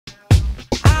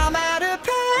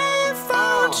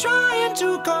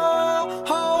to call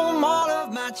home all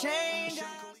of my change.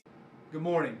 Good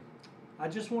morning. I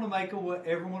just want to make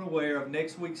everyone aware of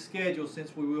next week's schedule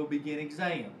since we will begin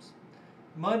exams.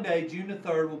 Monday, June the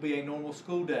 3rd, will be a normal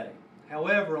school day.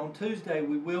 However, on Tuesday,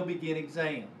 we will begin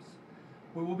exams.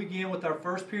 We will begin with our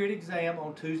first period exam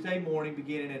on Tuesday morning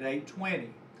beginning at 8:20.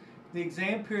 The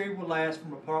exam period will last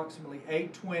from approximately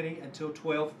 8:20 until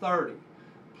 12:30.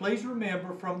 Please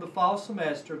remember from the fall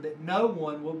semester that no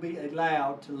one will be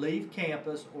allowed to leave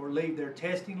campus or leave their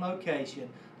testing location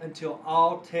until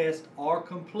all tests are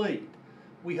complete.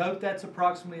 We hope that's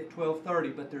approximately at 12:30,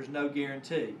 but there's no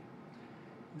guarantee.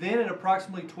 Then at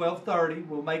approximately 12:30,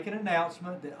 we'll make an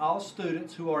announcement that all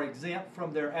students who are exempt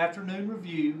from their afternoon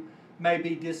review may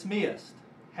be dismissed.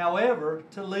 However,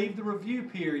 to leave the review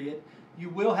period, you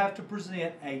will have to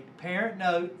present a parent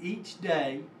note each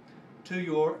day to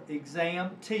your exam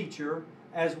teacher,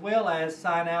 as well as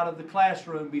sign out of the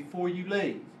classroom before you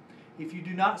leave. If you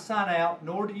do not sign out,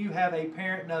 nor do you have a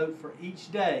parent note for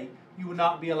each day, you will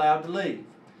not be allowed to leave.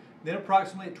 Then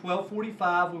approximately at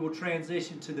 12:45, we will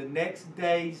transition to the next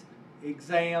day's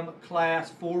exam class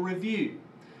for review.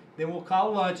 Then we'll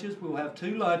call lunches. We will have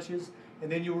 2 lunches,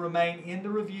 and then you'll remain in the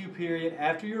review period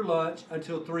after your lunch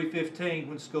until 3:15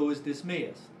 when school is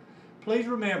dismissed. Please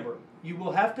remember, you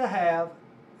will have to have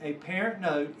a parent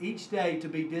note each day to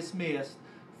be dismissed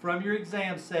from your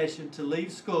exam session to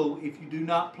leave school if you do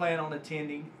not plan on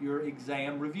attending your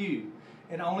exam review.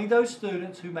 And only those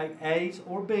students who make A's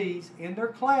or B's in their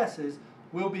classes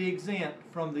will be exempt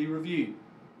from the review.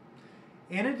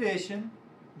 In addition,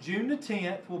 June the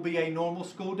 10th will be a normal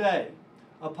school day.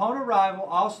 Upon arrival,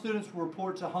 all students will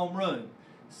report to homeroom.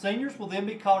 Seniors will then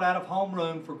be called out of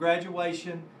homeroom for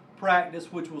graduation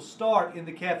practice, which will start in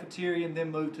the cafeteria and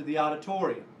then move to the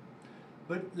auditorium.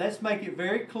 But let's make it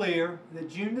very clear that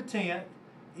June the 10th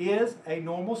is a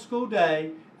normal school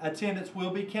day. Attendance will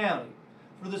be counted.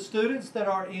 For the students that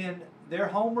are in their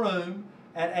homeroom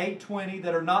at 8:20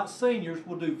 that are not seniors,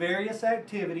 will do various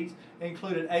activities,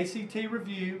 including ACT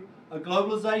review, a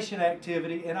globalization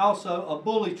activity, and also a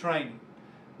bully training.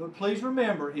 But please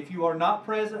remember, if you are not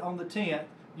present on the 10th,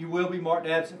 you will be marked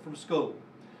absent from school.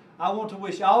 I want to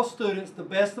wish all students the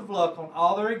best of luck on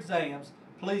all their exams.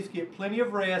 Please get plenty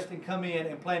of rest and come in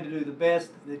and plan to do the best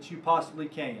that you possibly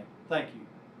can. Thank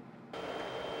you.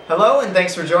 Hello and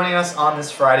thanks for joining us on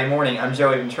this Friday morning. I'm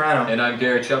Joey Ventrano. And I'm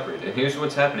Garrett Shepard, and here's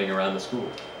what's happening around the school.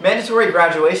 Mandatory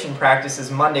graduation practice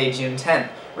is Monday, June 10th.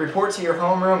 Report to your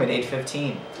homeroom at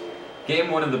 8:15.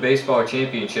 Game 1 of the baseball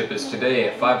championship is today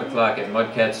at 5 o'clock at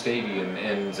Mudcat Stadium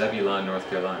in Zebulon, North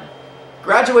Carolina.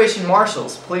 Graduation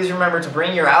marshals, please remember to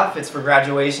bring your outfits for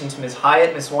graduation to Ms.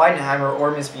 Hyatt, Ms. Weidenheimer,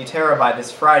 or Ms. Butera by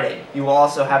this Friday. You will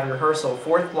also have rehearsal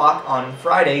 4th block on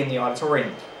Friday in the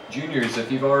auditorium. Juniors,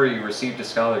 if you've already received a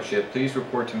scholarship, please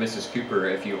report to Mrs. Cooper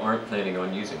if you aren't planning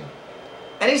on using it.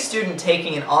 Any student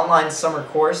taking an online summer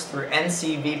course through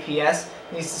NCVPS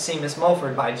needs to see Ms.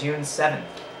 Mulford by June 7th.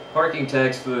 Parking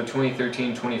tags for the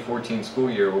 2013-2014 school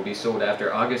year will be sold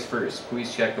after August 1st.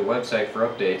 Please check the website for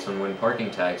updates on when parking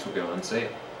tags will go on sale.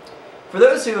 For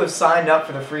those who have signed up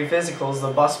for the free physicals, the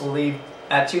bus will leave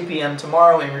at 2 p.m.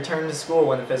 tomorrow and return to school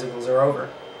when the physicals are over.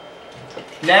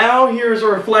 Now here's a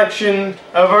reflection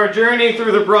of our journey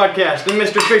through the broadcast. And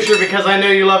Mr. Fisher, because I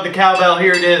know you love the cowbell,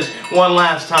 here it is one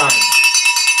last time.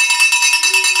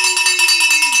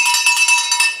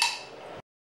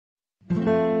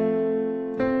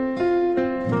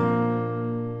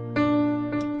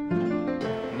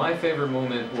 My favorite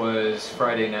moment was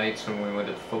Friday nights when we went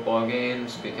to the football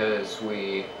games, because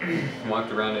we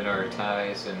walked around in our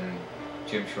ties and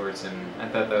gym shorts, and I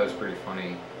thought that was pretty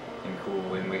funny and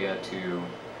cool, and we got to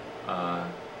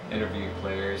interview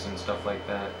players and stuff like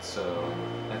that, so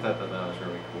I thought that was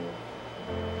really cool.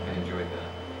 I enjoyed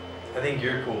that. I think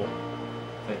you're cool.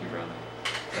 Thank you, Brownie.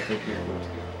 I think you're cool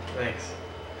too. Thanks.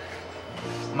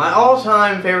 My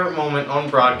all-time favorite moment on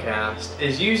broadcast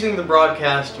is using the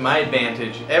broadcast to my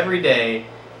advantage every day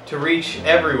to reach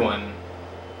everyone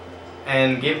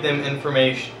and give them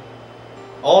information.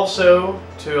 Also,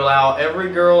 to allow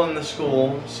every girl in the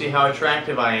school to see how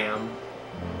attractive I am.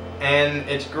 And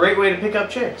it's a great way to pick up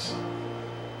chicks.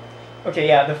 Okay,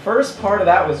 yeah, the first part of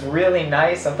that was really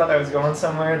nice. I thought that was going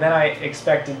somewhere. Then I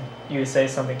expected you to say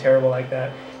something terrible like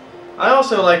that. I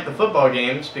also like the football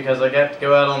games because I got to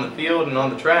go out on the field and on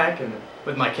the track, and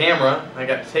with my camera I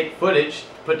got to take footage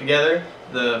to put together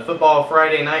the football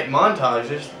Friday night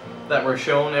montages that were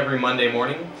shown every Monday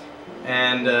morning.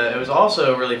 And it was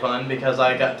also really fun because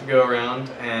I got to go around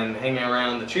and hang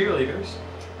around the cheerleaders,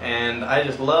 and I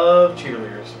just love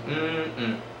cheerleaders.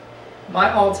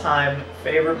 My all-time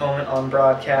favorite moment on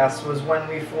broadcast was when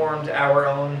we formed our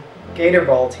own Gator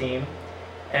Ball team,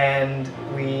 and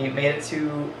we made it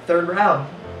to third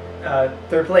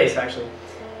place actually.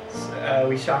 So,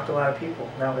 we shocked a lot of people,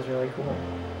 and that was really cool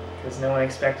because no one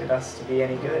expected us to be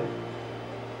any good.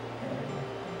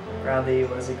 And Bradley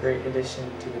was a great addition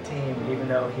to the team, even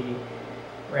though he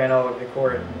ran all over the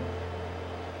court and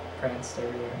pranced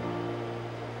everywhere.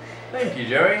 Thank you,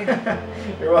 Joey.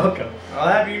 You're welcome. I'll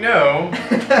have you know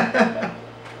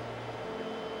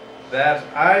that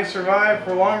I survived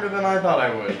for longer than I thought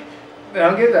I would.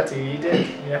 I'll give that to you. You did.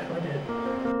 You definitely did.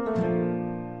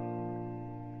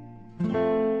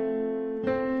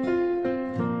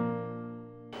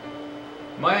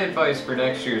 My advice for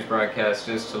next year's broadcast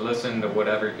is to listen to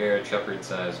whatever Garrett Shepard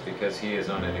says, because he is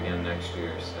on it again next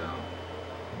year, so...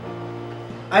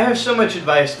 I have so much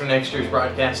advice for next year's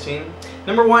broadcast team.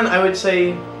 Number one, I would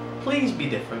say, please be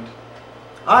different.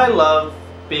 I love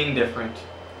being different,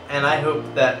 and I hope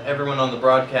that everyone on the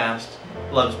broadcast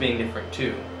loves being different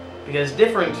too. Because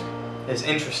different is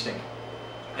interesting.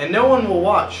 And no one will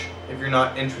watch if you're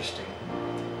not interesting.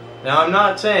 Now, I'm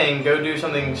not saying go do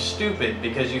something stupid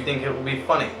because you think it will be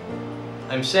funny.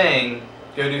 I'm saying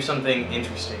go do something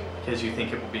interesting because you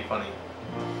think it will be funny.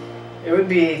 It would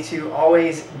be to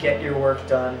always get your work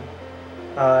done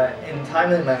in a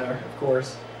timely manner, of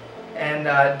course, and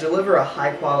deliver a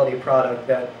high-quality product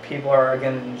that people are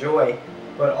going to enjoy,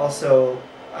 but also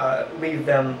leave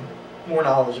them more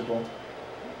knowledgeable.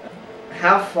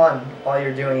 Have fun while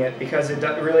you're doing it, because it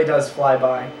really does fly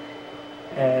by,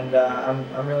 and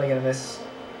I'm really going to miss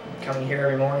coming here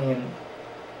every morning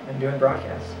and doing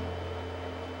broadcasts.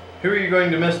 Who are you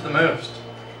going to miss the most?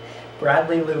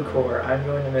 Bradley Lucor. I'm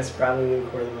going to miss Bradley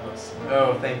Lucor the most.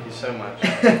 Oh, thank you so much.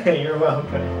 You're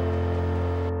welcome.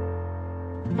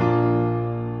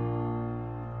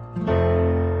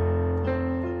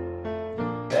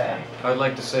 I'd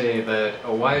like to say that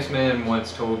a wise man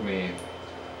once told me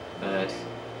that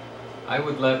I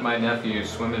would let my nephew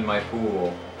swim in my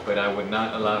pool, but I would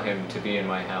not allow him to be in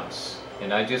my house.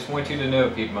 And I just want you to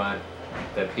know, Piedmont,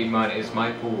 that Piedmont is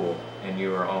my pool, and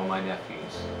you are all my nephews.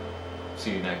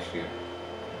 See you next year.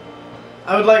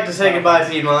 I would like to say goodbye,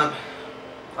 Piedmont.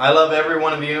 I love every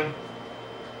one of you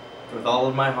with all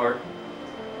of my heart.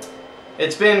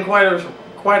 It's been quite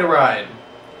a ride,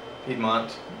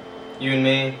 Piedmont. You and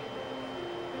me.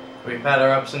 We've had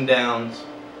our ups and downs.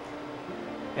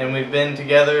 And we've been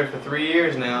together for 3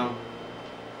 years now.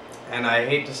 And I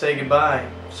hate to say goodbye,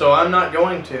 so I'm not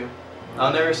going to.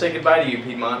 I'll never say goodbye to you,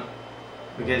 Piedmont,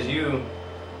 because you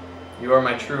are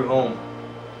my true home.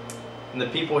 And the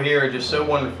people here are just so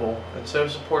wonderful and so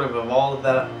supportive of all of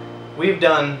that we've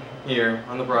done here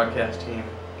on the broadcast team.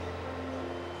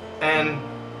 And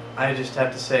I just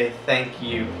have to say thank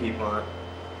you, Piedmont.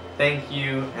 Thank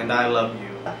you, and I love you.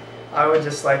 I would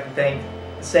just like to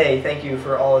say thank you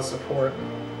for all the support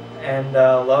and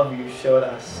love you showed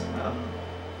us. I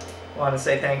want to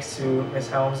say thanks to Ms.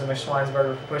 Helms and Ms.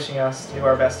 Schweinsberger for pushing us to do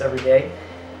our best every day.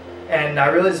 And I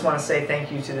really just want to say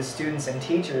thank you to the students and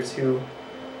teachers who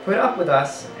put up with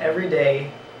us every day,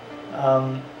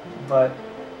 but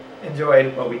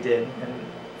enjoyed what we did. And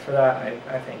for that,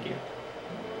 I thank you.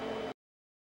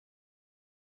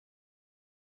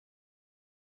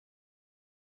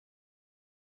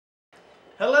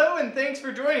 Hello, and thanks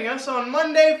for joining us on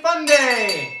Monday Fun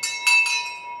Day!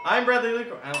 I'm Bradley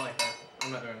Lucor. I don't like that.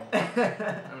 I'm not doing it. I'm not doing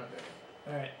it.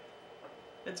 Alright.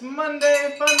 It's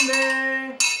Monday Fun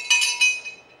Day!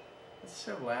 It's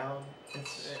so loud.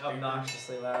 It's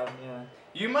obnoxiously loud, yeah.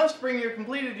 You must bring your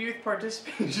completed youth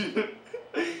participation.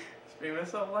 Just made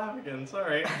myself laugh again,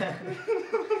 sorry.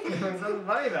 There's something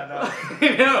funny about that.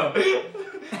 I know.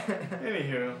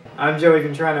 Anywho. I'm Joey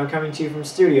Ventrano, coming to you from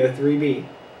Studio 3B.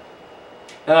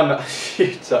 And I'm not.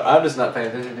 So I'm just not paying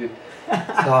attention, dude.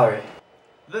 Sorry.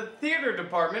 The theater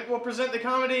department will present the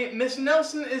comedy Miss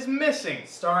Nelson is Missing.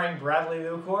 Starring Bradley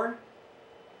Lucor.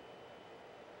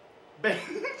 Yeah.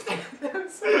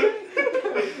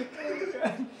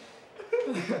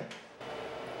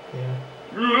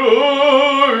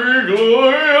 Glory,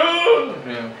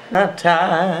 Gloria. That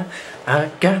time I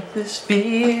got this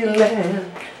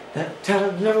feeling that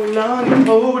time's no longer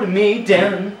holding me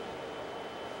down.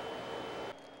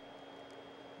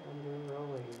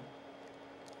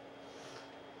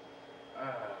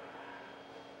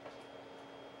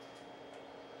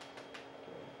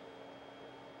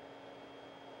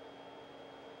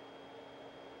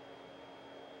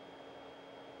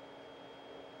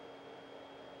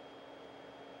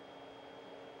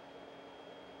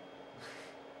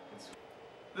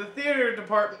 The theater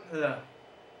department.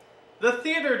 The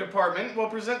theater department will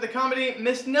present the comedy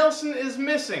Miss Nelson is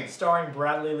Missing, Starring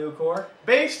Bradley Lucor.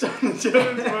 based on the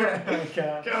children's work.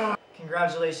 Okay. God.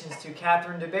 Congratulations to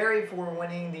Catherine DeBerry for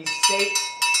winning the State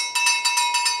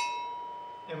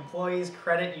Employees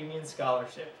Credit Union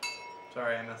Scholarship.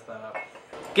 Sorry, I messed that up.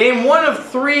 Game 1 of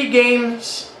 3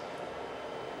 games.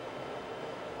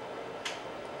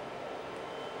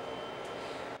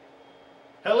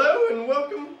 Hello and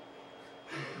welcome.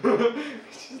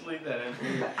 Just leave that in.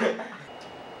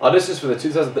 Auditions for the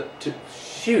 2002.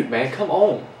 Shoot, man, come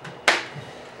on.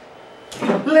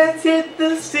 Let's hit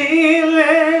the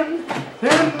ceiling.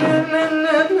 Grab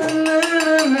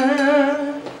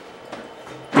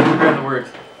the words.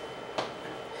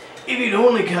 If you'd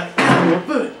only cut your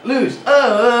foot loose,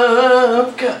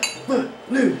 up, cut foot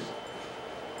loose,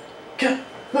 cut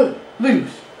foot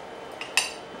loose.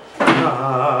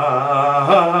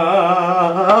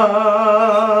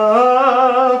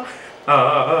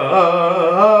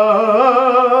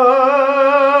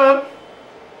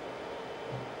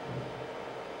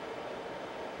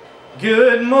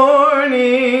 Good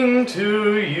morning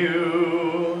to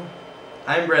you.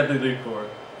 I'm Bradley Lucor.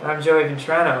 And I'm Joey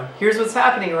Ventrano. Here's what's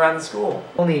happening around the school.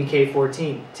 Only in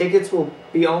K-14. Tickets will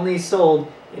be only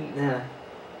sold in...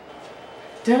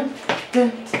 Dun,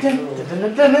 dun, dun, dun, dun,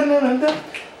 dun, dun, dun,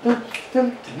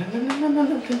 dun,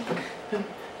 dun,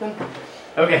 dun.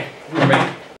 Okay, we're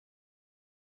ready.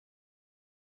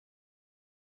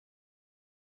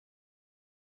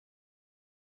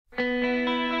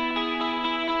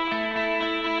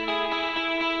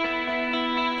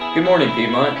 Good morning,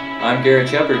 Piedmont. I'm Garrett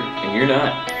Shepard, and you're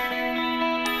not.